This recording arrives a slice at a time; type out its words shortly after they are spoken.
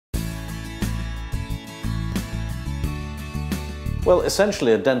Well,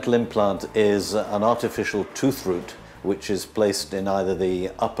 essentially a dental implant is an artificial tooth root which is placed in either the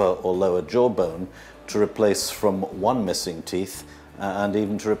upper or lower jawbone to replace from one missing teeth and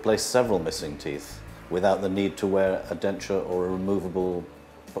even to replace several missing teeth without the need to wear a denture or a removable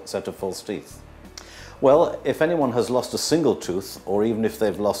set of false teeth. Well, if anyone has lost a single tooth, or even if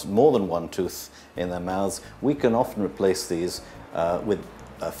they've lost more than one tooth in their mouths, we can often replace these with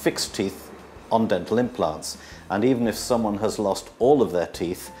fixed teeth on dental implants. And even if someone has lost all of their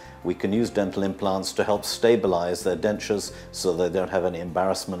teeth, we can use dental implants to help stabilize their dentures so they don't have any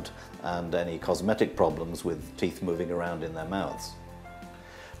embarrassment and any cosmetic problems with teeth moving around in their mouths.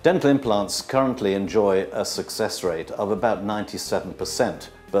 Dental implants currently enjoy a success rate of about 97%,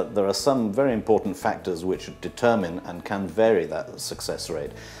 but there are some very important factors which determine and can vary that success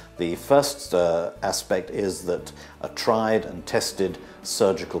rate. The first aspect is that a tried and tested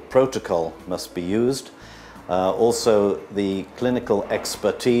surgical protocol must be used. Also, the clinical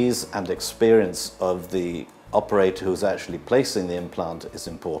expertise and experience of the operator who's actually placing the implant is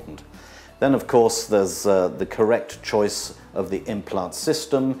important. Then, of course, there's the correct choice of the implant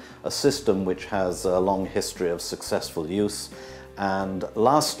system, a system which has a long history of successful use. And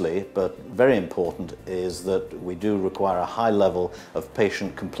lastly, but very important, is that we do require a high level of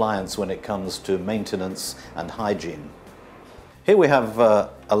patient compliance when it comes to maintenance and hygiene. Here we have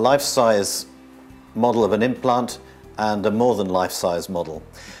a life-size model of an implant and a more than life-size model.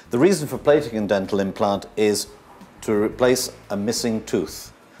 The reason for plating a dental implant is to replace a missing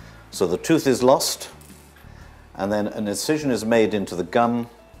tooth. So the tooth is lost, and then an incision is made into the gum.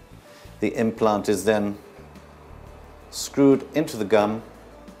 The implant is then screwed into the gum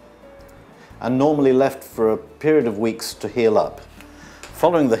and normally left for a period of weeks to heal up.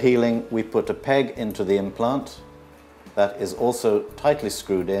 Following the healing, we put a peg into the implant that is also tightly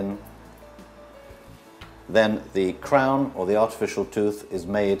screwed in. Then the crown or the artificial tooth is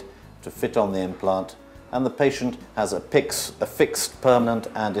made to fit on the implant, and the patient has a fixed, permanent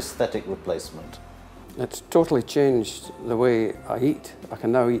and aesthetic replacement. It's totally changed the way I eat. I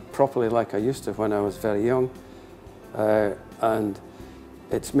can now eat properly like I used to when I was very young. And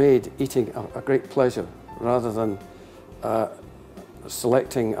it's made eating a great pleasure. Rather than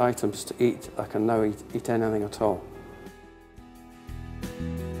selecting items to eat, I can now eat anything at all.